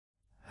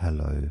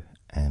hello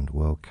and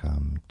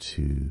welcome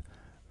to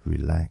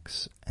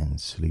Relax and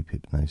Sleep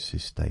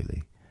Hypnosis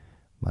Daily.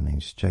 My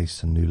name's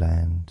Jason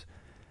Newland.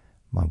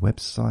 My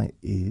website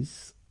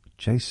is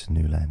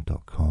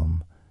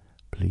jasonnewland.com.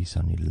 Please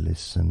only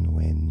listen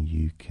when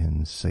you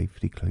can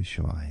safely close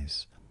your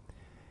eyes.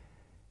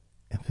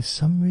 And for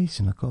some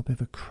reason I've got a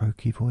bit of a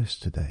croaky voice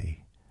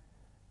today.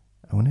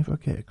 And whenever I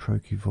get a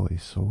croaky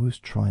voice, I always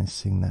try and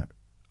sing that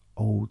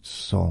old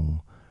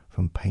song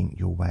from Paint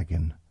Your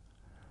Wagon.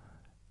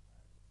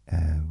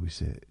 Was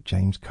it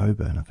James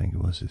Coburn, I think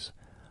it was. It's,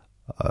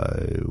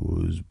 I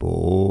was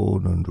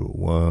born under a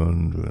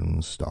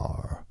wandering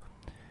star.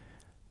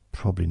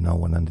 Probably no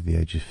one under the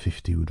age of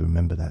 50 would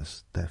remember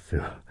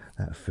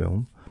that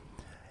film.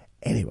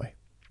 Anyway,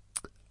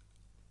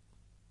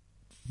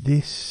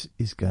 this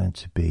is going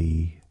to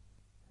be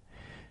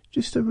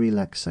just a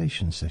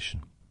relaxation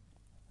session.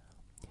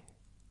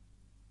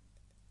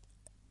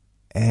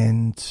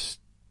 And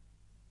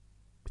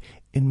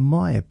in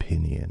my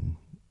opinion,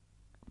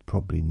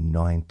 probably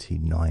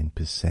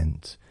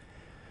 99%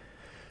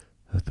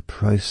 of the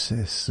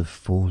process of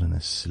falling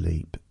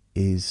asleep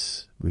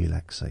is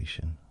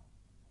relaxation.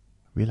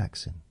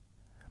 Relaxing.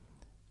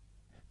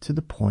 To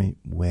the point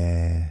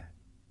where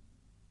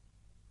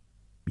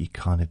you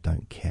kind of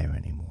don't care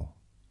anymore.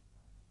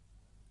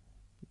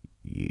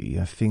 You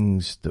know,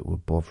 things that were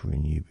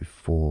bothering you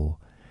before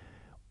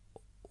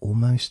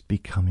almost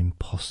become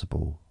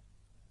impossible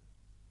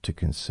to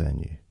concern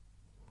you.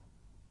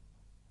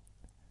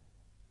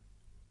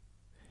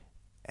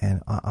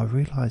 And I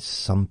realise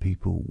some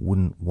people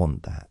wouldn't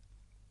want that,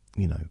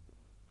 you know,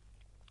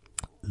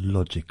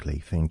 logically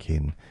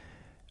thinking,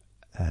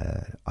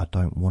 I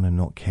don't want to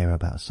not care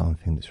about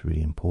something that's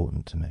really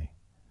important to me.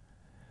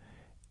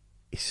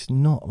 It's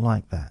not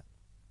like that.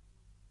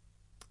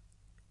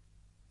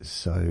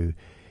 So,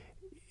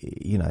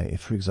 you know,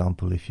 if, for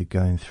example, if you're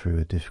going through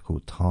a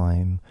difficult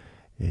time,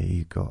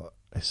 you've got,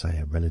 let's say,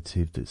 a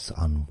relative that's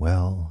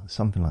unwell,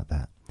 something like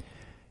that,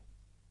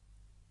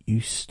 you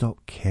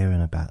stop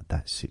caring about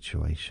that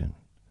situation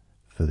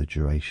for the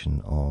duration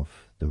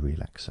of the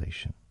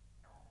relaxation.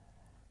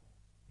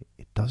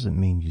 It doesn't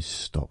mean you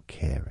stop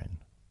caring.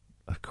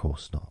 Of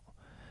course not.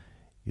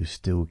 You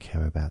still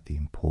care about the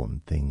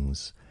important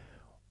things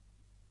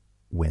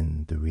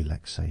when the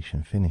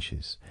relaxation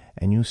finishes,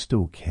 and you'll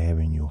still care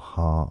in your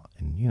heart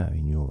and, you know,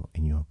 in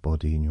your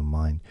body, in your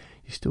mind.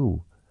 You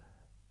still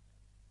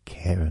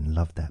care and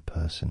love that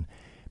person,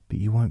 but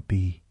you won't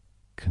be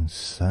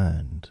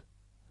concerned.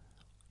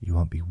 You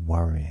won't be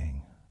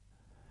worrying.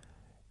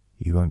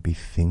 You won't be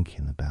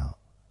thinking about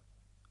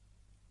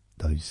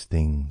those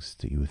things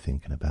that you were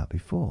thinking about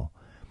before.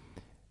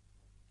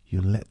 You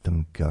let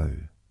them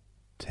go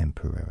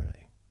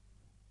temporarily.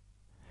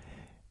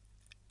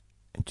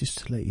 And just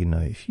to let you know,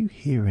 if you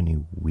hear any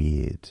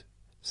weird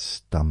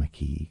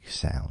stomachy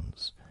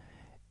sounds,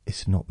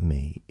 it's not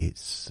me,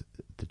 it's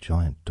the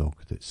giant dog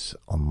that's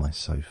on my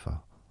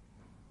sofa.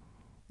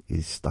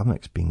 His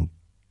stomach's been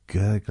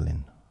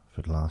gurgling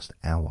for the last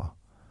hour.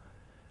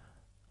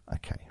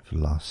 Okay, for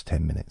the last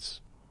 10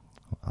 minutes.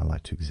 I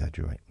like to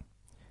exaggerate.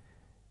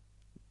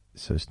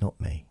 So it's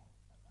not me.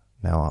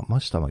 Now, my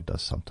stomach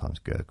does sometimes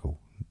gurgle,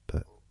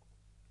 but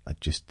I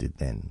just did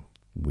then,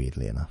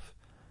 weirdly enough.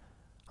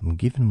 I'm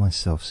giving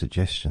myself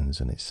suggestions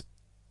and it's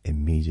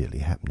immediately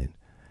happening.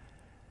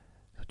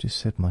 I just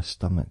said my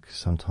stomach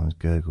sometimes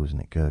gurgles and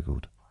it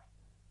gurgled.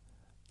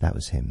 That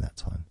was him that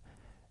time.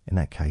 In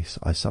that case,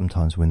 I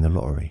sometimes win the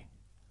lottery.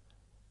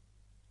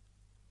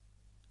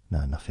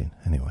 No, nothing.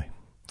 Anyway.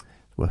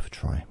 Worth a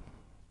try.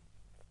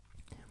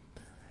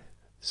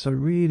 So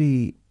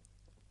really,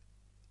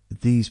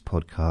 these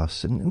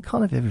podcasts and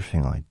kind of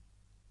everything I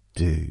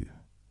do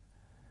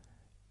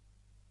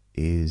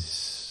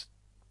is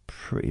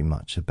pretty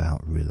much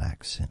about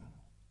relaxing.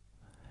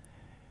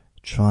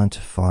 Trying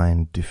to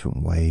find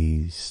different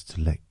ways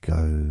to let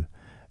go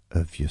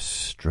of your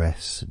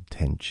stress and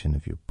tension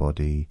of your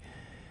body.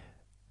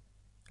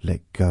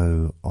 Let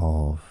go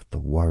of the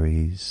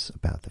worries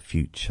about the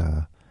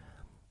future.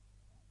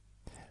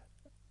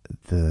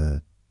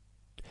 Don't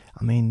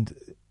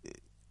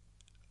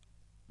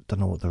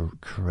know what the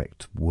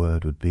correct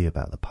word would be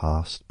about the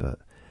past, but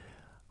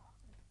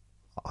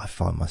I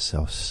find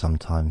myself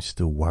sometimes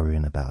still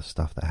worrying about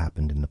stuff that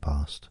happened in the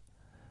past.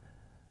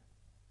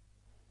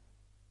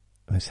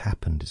 It's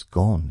happened, it's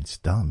gone, it's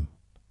done.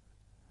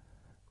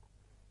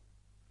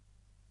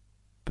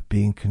 But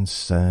being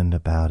concerned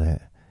about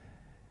it,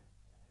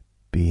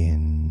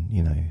 being,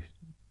 you know,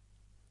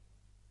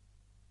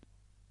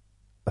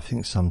 I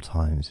think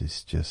sometimes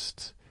it's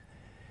just,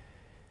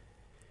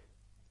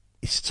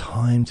 it's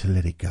time to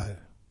let it go.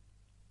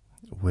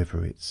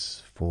 Whether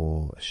it's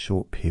for a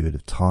short period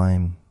of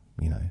time,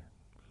 you know,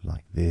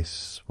 like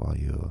this, while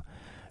you're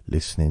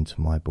listening to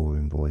my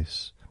boring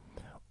voice,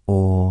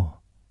 or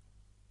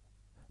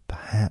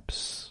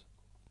perhaps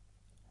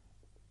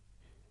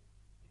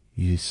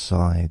you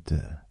decide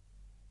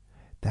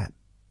that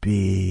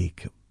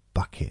big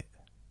bucket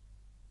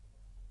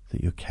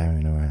that you're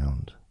carrying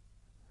around,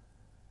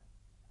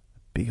 a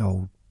big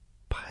old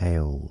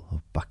pail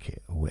or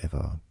bucket or whatever,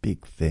 a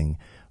big thing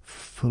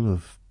full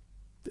of,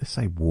 let's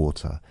say,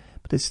 water,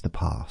 but it's the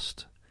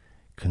past.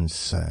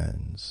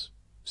 Concerns,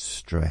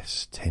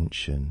 stress,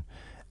 tension,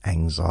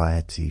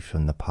 anxiety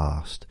from the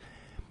past.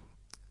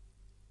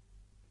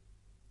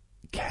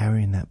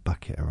 Carrying that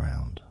bucket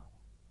around.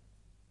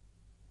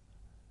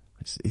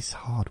 It's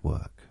hard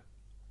work.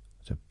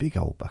 It's a big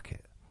old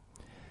bucket.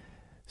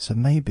 So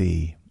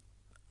maybe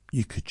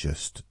you could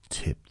just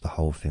tip the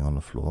whole thing on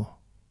the floor.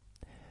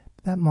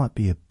 That might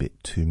be a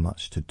bit too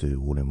much to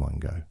do all in one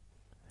go.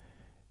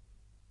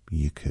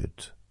 You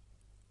could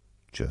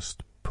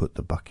just put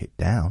the bucket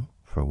down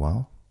for a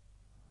while.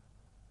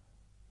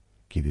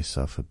 Give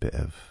yourself a bit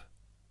of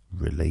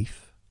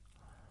relief.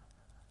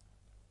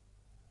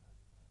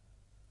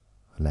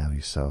 Allow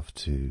yourself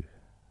to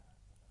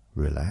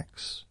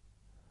relax.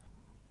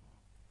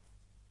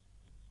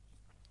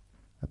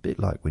 A bit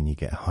like when you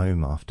get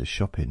home after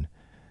shopping.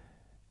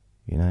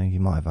 You know, you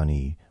might have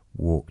only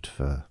walked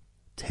for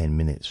 10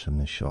 minutes from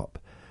the shop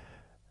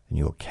and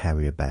your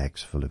carrier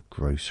bag's full of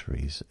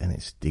groceries and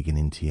it's digging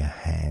into your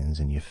hands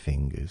and your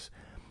fingers,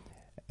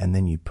 and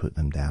then you put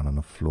them down on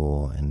the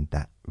floor, and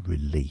that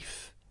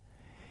relief,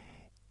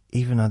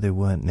 even though they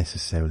weren't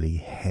necessarily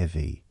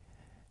heavy,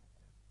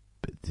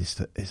 but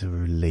it's a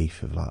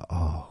relief of like,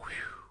 oh,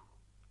 whew.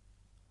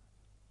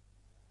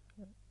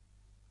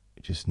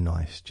 Just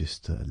nice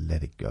just to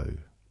let it go.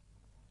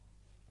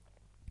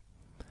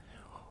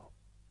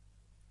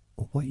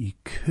 What you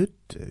could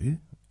do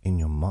in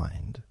your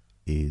mind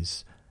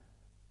is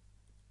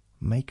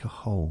make a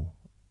hole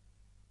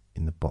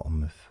in the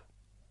bottom of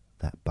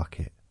that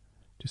bucket,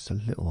 just a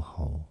little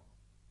hole,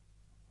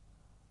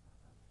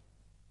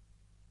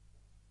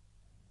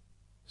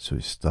 so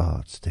it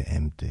starts to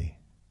empty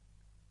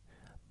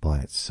by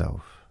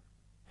itself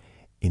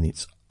in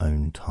its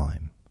own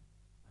time,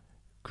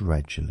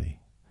 gradually,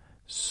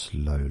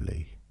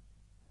 slowly,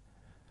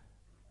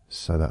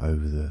 so that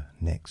over the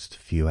next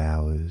few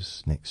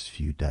hours, next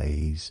few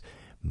days,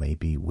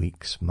 maybe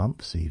weeks,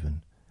 months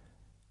even,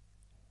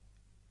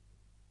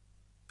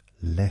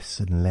 less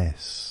and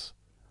less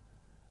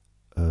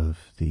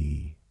of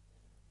the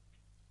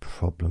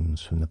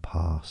problems from the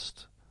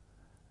past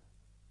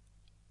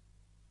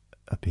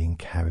are being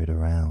carried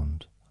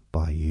around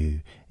by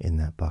you in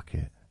that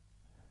bucket.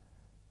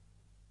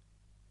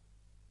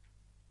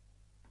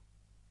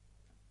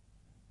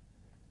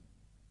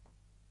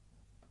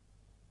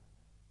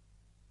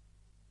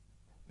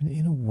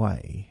 In a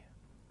way,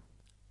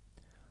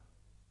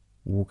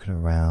 walking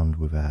around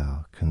with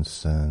our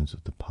concerns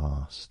of the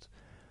past,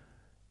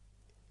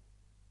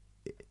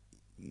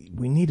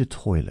 we need a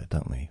toilet,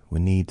 don't we? We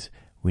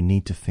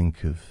need to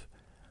think of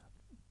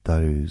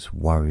those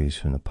worries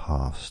from the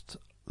past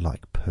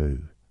like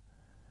poo.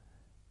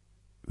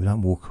 We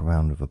don't walk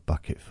around with a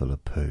bucket full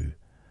of poo,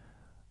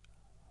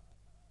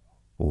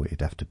 or it'd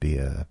have to be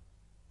a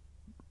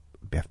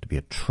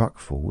truck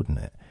full, wouldn't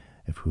it?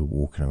 If we were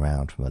walking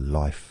around from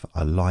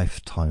a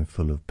lifetime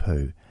full of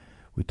poo.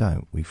 We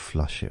don't. We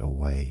flush it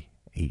away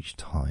each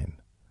time.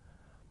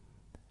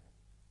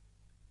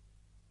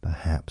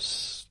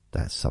 Perhaps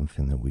that's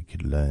something that we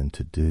could learn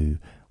to do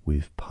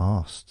with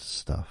past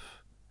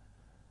stuff.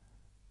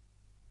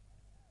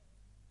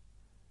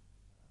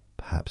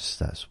 Perhaps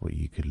that's what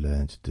you could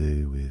learn to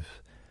do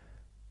with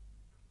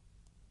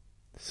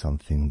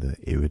something that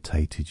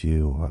irritated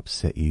you or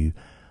upset you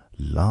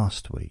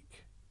last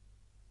week,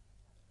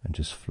 and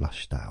just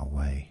flush that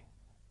away.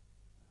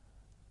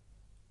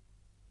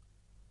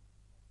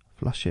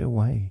 Flush it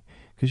away,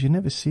 because you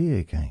never see it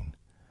again.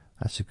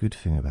 That's a good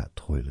thing about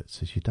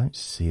toilets, is you don't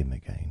see them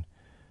again.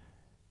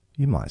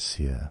 You might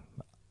see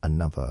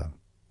another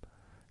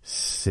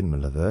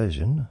similar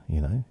version,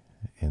 you know,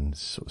 in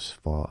sort of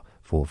 4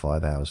 or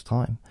 5 hours'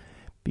 time,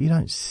 but you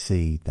don't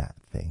see that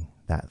thing,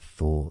 that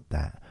thought,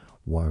 that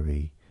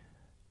worry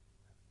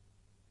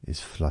is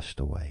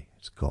flushed away.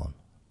 It's gone.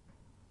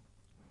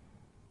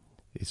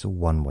 It's a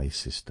one-way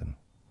system.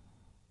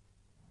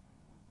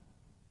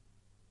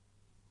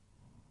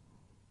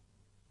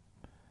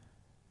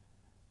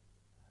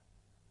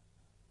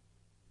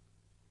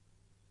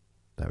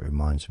 That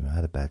reminds me, I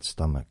had a bad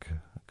stomach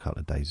a couple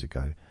of days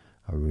ago.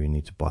 I really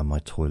need to buy my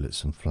toilet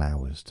some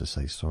flowers to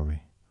say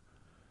sorry.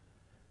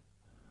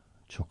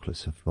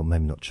 Chocolates, well,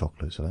 maybe not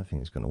chocolates. I don't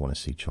think it's going to want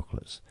to see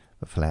chocolates,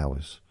 but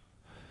flowers.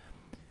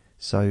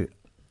 So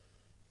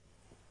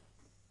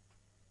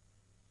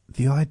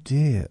the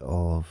idea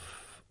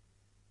of,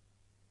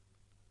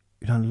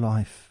 you know,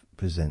 life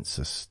presents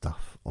us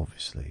stuff,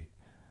 obviously.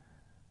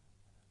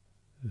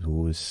 There's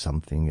always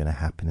something going to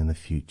happen in the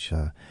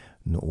future.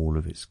 Not all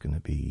of it's going to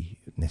be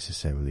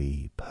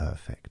necessarily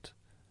perfect.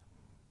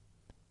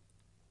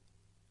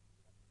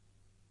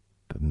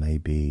 But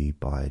maybe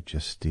by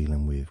just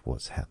dealing with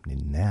what's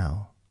happening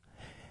now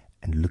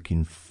and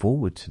looking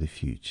forward to the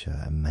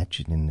future,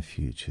 imagining the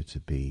future to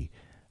be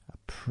a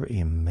pretty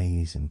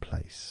amazing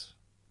place,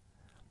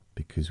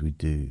 because we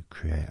do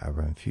create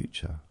our own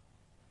future.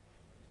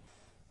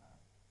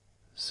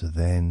 So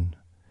then,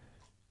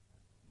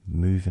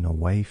 moving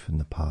away from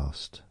the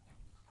past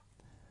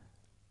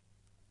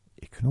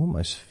can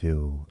almost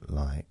feel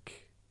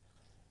like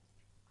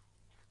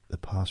the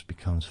past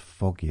becomes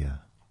foggier.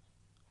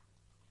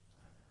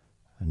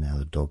 And now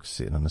the dog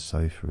sitting on the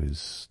sofa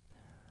is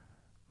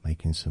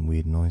making some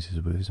weird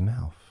noises with his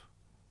mouth.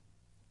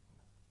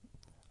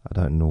 I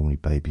don't normally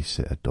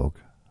babysit a dog.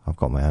 I've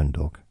got my own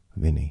dog,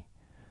 Vinny,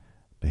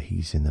 but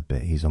he's in the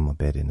bed. He's on my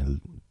bed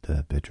in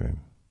the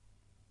bedroom.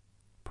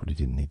 Probably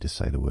didn't need to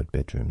say the word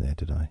bedroom there,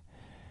 did I?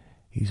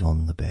 He's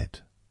on the bed.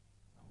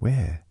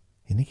 Where?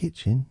 In the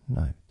kitchen?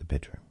 No, the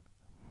bedroom.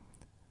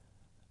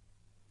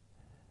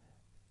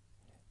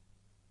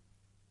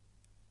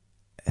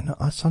 And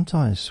I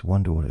sometimes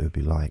wonder what it would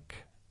be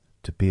like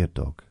to be a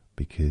dog,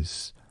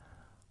 because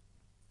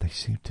they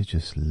seem to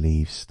just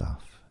leave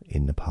stuff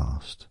in the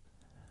past,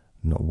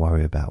 not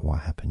worry about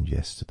what happened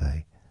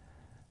yesterday,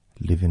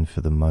 living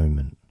for the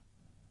moment.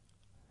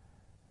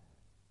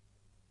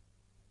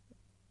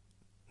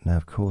 Now,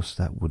 of course,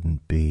 that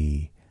wouldn't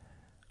be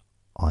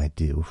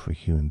ideal for a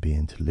human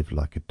being to live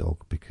like a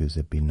dog, because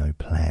there'd be no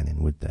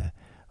planning, would there?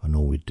 And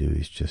all we'd do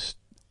is just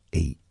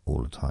eat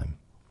all the time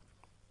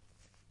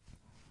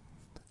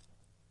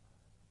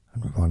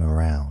and run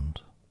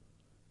around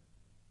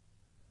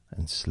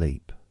and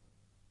sleep.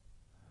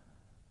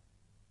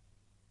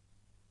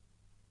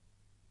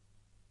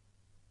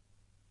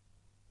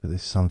 But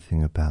there's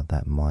something about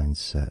that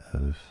mindset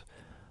of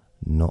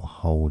not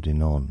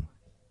holding on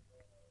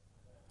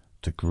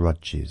to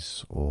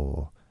grudges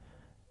or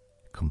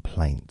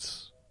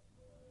complaints.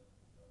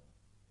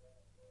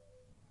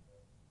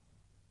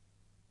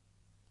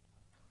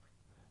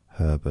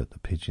 Herbert the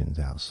pigeon's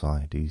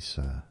outside. He's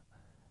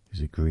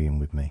agreeing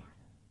with me.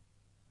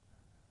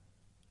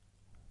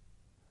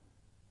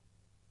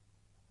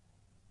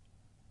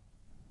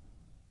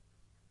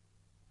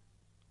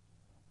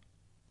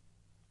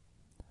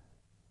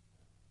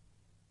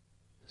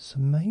 So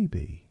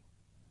maybe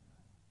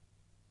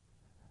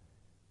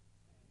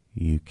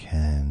you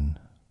can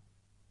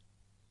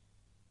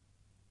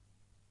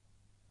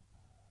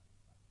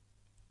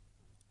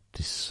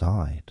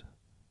decide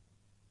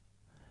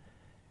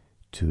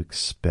to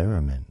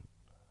experiment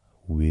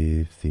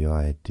with the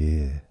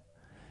idea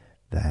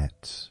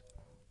that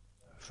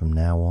from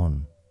now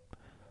on,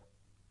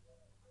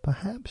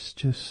 perhaps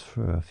just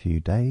for a few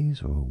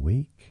days or a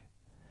week,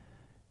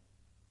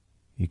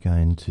 you're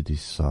going to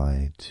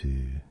decide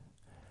to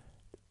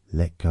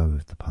let go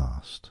of the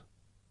past,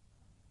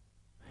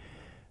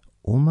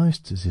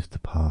 almost as if the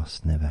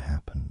past never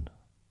happened.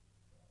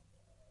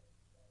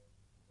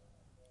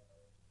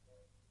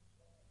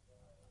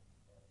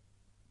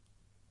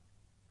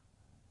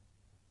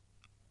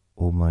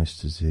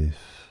 Almost as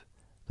if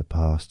the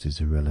past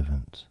is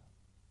irrelevant,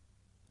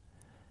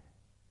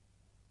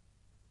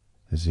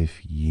 as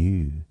if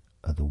you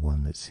are the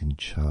one that's in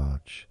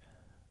charge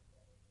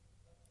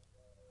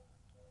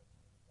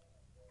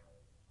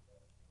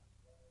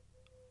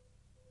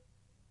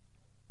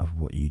of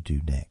what you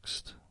do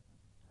next.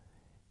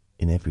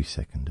 In every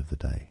second of the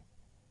day,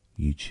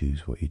 you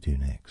choose what you do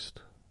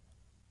next.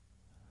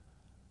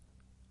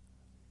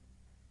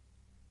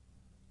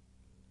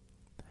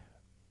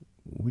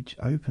 Which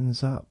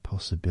opens up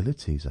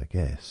possibilities, I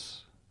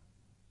guess.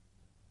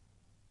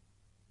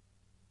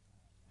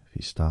 If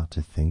you start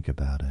to think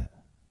about it,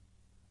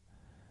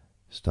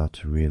 start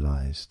to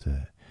realize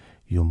that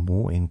you're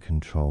more in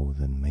control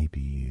than maybe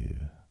you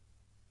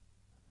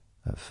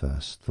at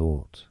first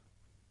thought.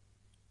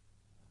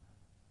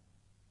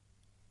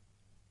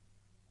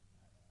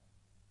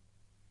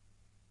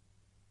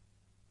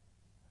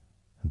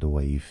 And the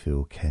way you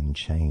feel can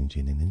change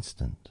in an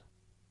instant.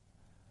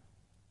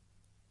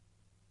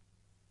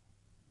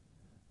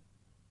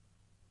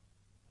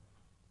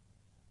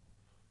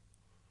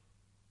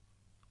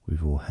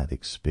 We've all had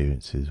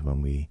experiences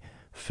when we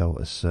felt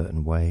a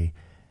certain way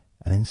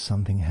and then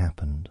something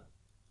happened,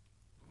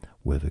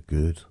 whether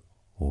good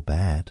or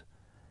bad,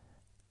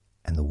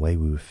 and the way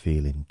we were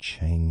feeling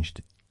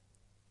changed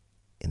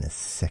in a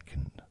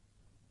second.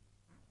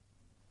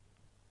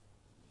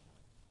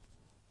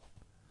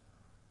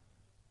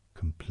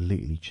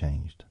 Completely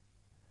changed.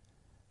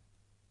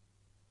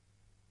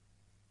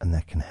 And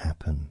that can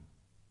happen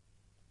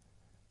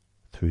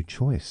through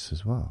choice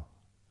as well.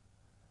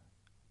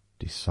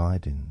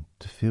 Deciding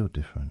to feel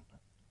different.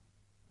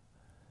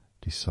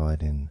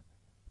 Deciding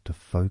to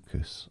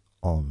focus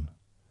on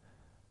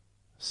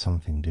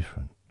something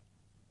different.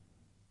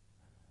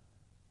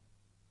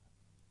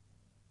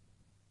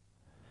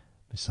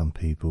 But some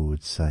people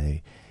would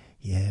say,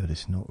 yeah, but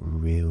it's not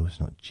real, it's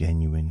not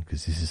genuine,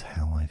 because this is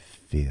how I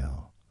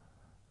feel.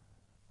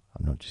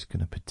 I'm not just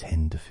going to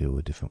pretend to feel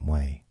a different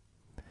way.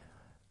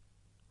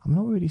 I'm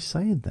not really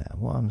saying that.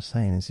 What I'm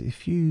saying is,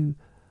 if you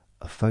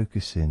are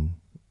focusing,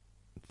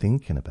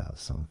 thinking about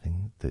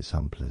something that's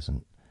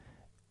unpleasant,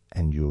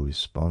 and your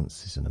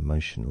response is an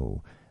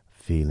emotional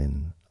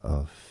feeling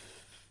of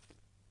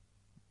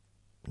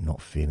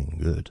not feeling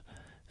good,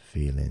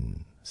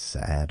 feeling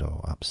sad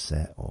or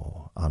upset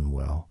or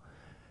unwell,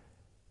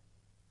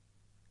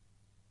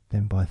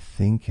 then by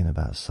thinking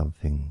about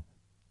something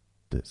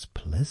that's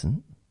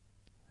pleasant,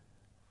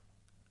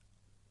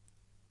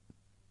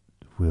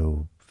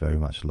 will very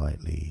much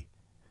likely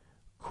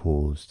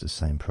cause the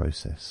same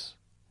process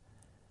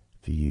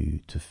for you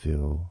to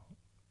feel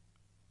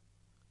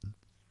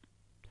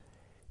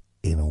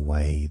in a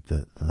way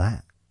that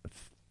that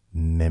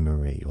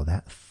memory or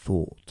that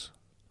thought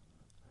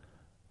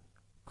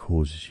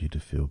causes you to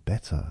feel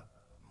better,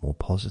 more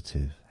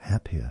positive,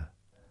 happier,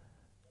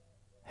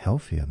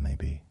 healthier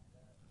maybe.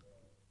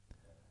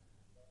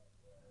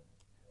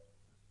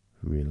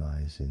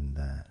 Realizing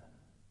that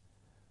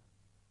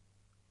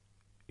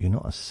you're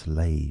not a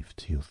slave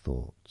to your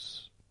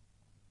thoughts.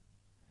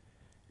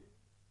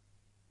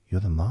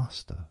 You're the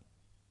master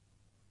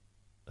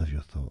of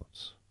your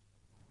thoughts.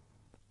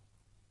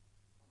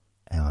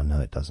 And I know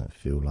it doesn't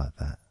feel like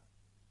that.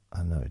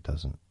 I know it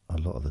doesn't. A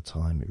lot of the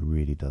time it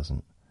really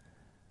doesn't.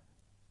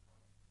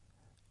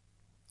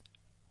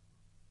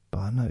 But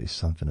I noticed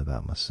something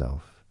about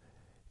myself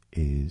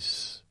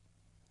is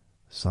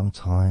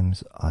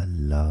sometimes I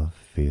love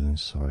feeling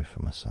sorry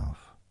for myself.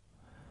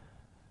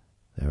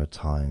 There are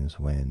times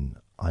when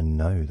I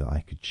know that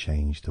I could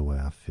change the way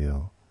I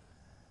feel,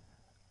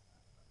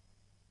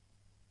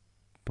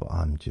 but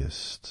I'm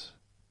just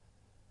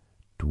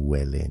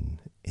dwelling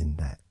in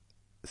that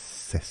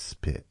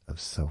cesspit of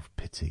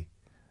self-pity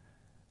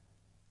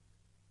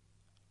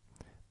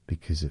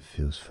because it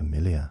feels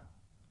familiar,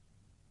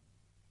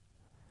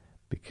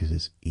 because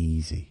it's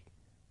easy.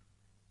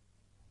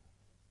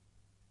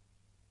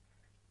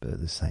 But at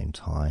the same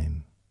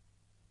time,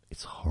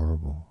 it's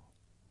horrible,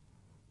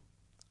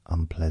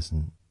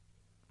 unpleasant,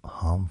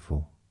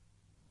 harmful,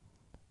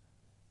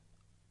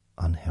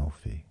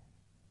 unhealthy.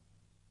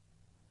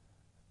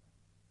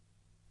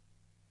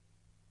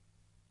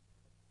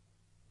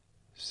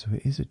 So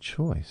it is a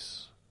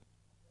choice.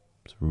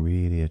 It's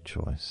really a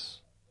choice.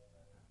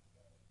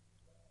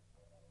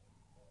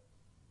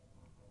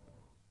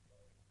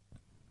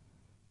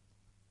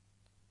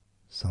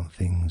 Some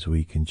things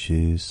we can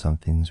choose, some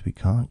things we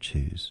can't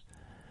choose.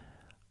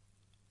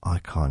 I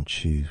can't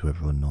choose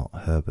whether or not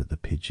Herbert the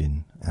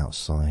pigeon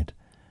outside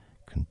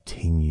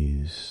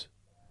continues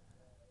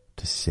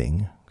to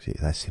sing. See,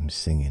 that's him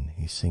singing.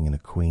 He's singing a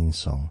Queen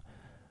song,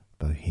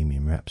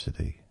 Bohemian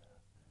Rhapsody.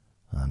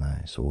 I know,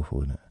 it's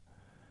awful, isn't it?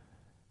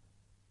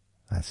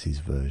 That's his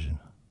version.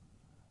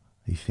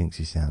 He thinks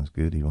he sounds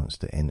good. He wants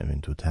to enter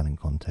into a talent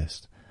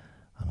contest.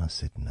 And I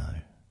said, no,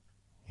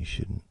 you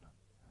shouldn't.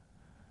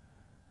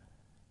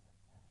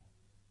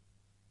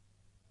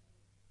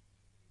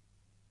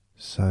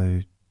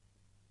 So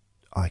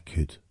I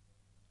could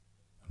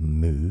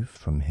move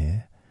from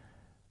here,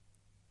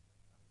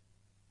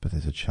 but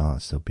there's a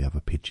chance there'll be other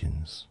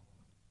pigeons.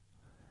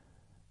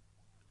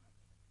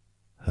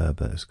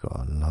 Herbert has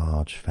got a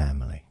large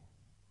family.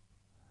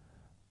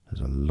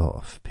 There's a lot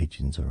of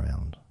pigeons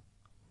around.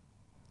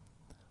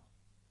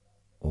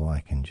 Or I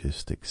can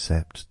just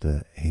accept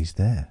that he's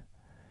there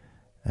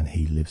and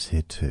he lives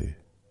here too.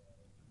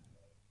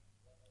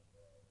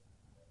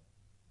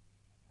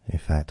 In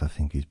fact, I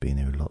think he's been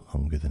here a lot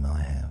longer than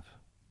I have.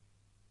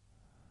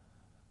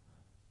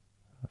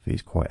 I think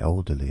he's quite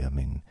elderly. I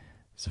mean,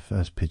 it's the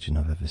first pigeon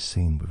I've ever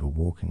seen with a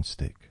walking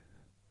stick.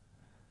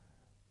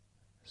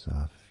 So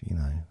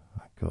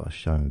I've got to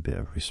show him a bit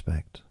of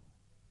respect.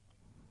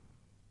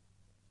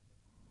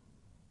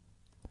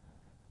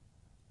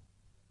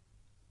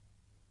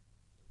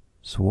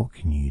 So what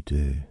can you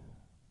do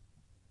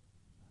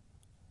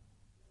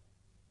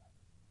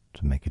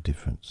to make a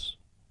difference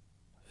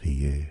for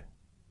you?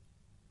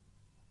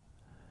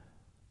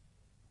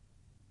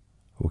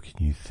 What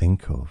can you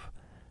think of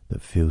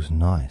that feels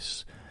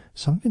nice?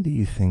 Something that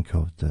you think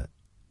of that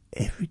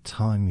every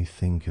time you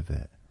think of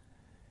it,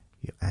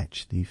 you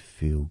actually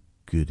feel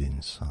good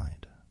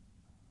inside.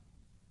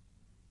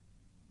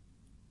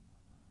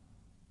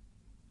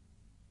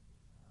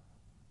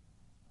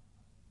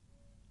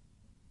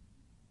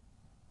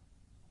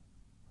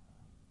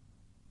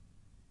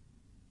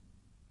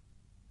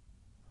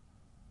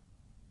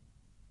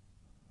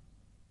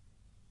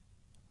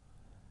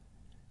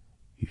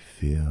 You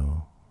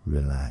feel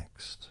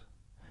relaxed.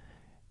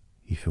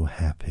 You feel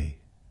happy.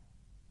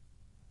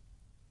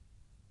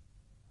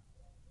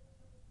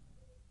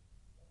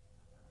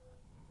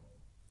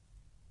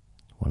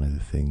 One of the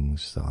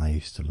things that I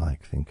used to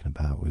like thinking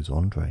about was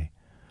Andre,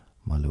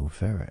 my little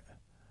ferret.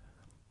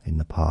 In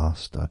the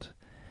past,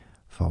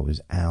 if I was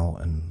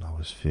out and I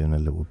was feeling a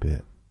little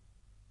bit,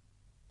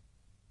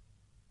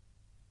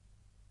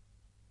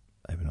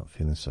 maybe not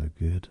feeling so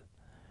good,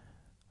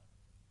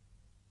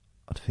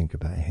 I'd think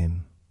about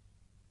him,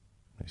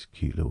 his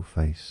cute little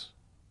face.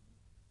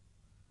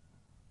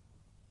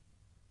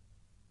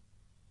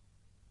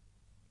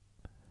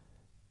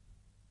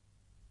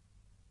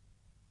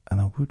 And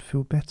I would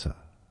feel better.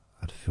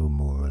 I'd feel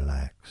more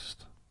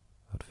relaxed.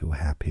 I'd feel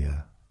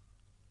happier.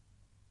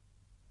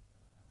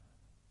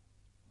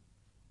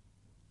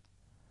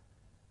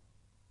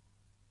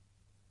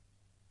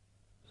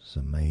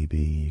 So maybe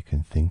you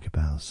can think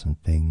about some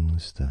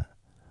things that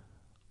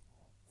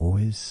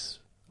always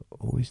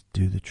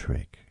do the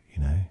trick,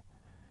 you know.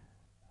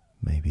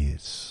 Maybe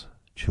it's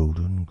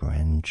children,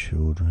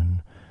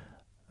 grandchildren,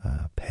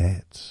 a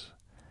pet,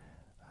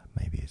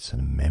 maybe it's a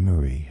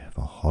memory of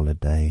a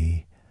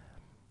holiday,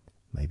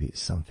 maybe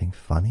it's something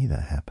funny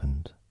that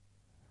happened,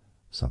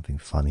 something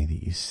funny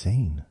that you've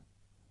seen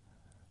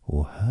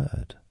or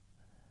heard,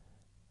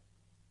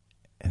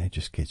 and it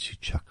just gets you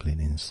chuckling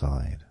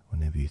inside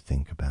whenever you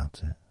think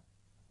about it.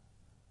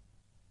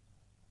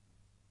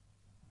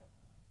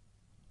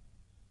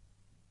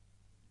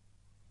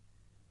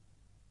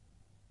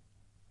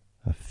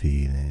 A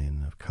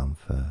feeling of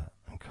comfort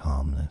and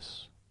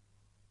calmness.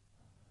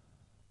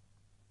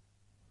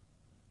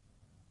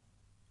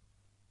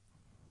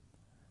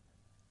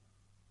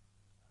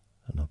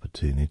 An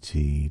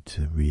opportunity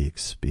to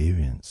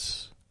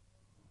re-experience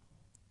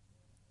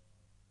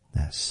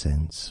that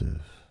sense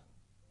of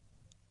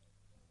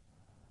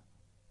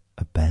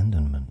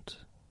abandonment,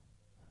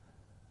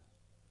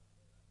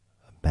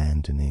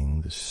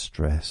 abandoning the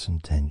stress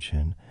and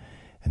tension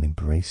and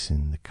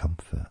embracing the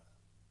comfort,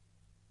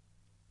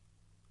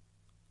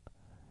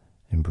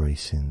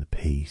 embracing the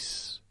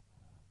peace,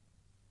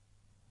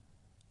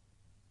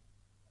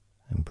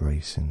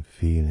 embracing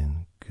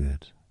feeling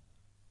good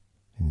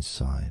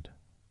inside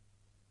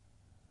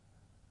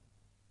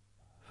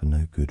for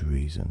no good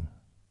reason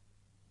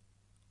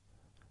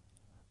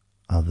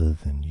other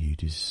than you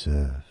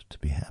deserve to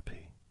be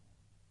happy.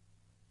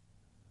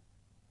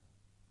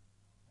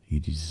 You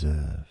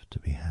deserve to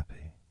be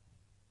happy.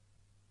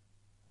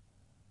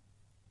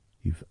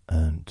 You've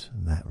earned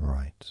that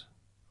right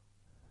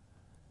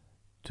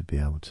to be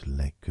able to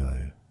let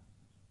go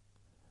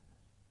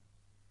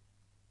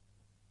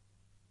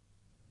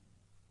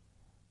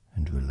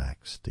and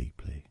relax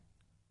deeply.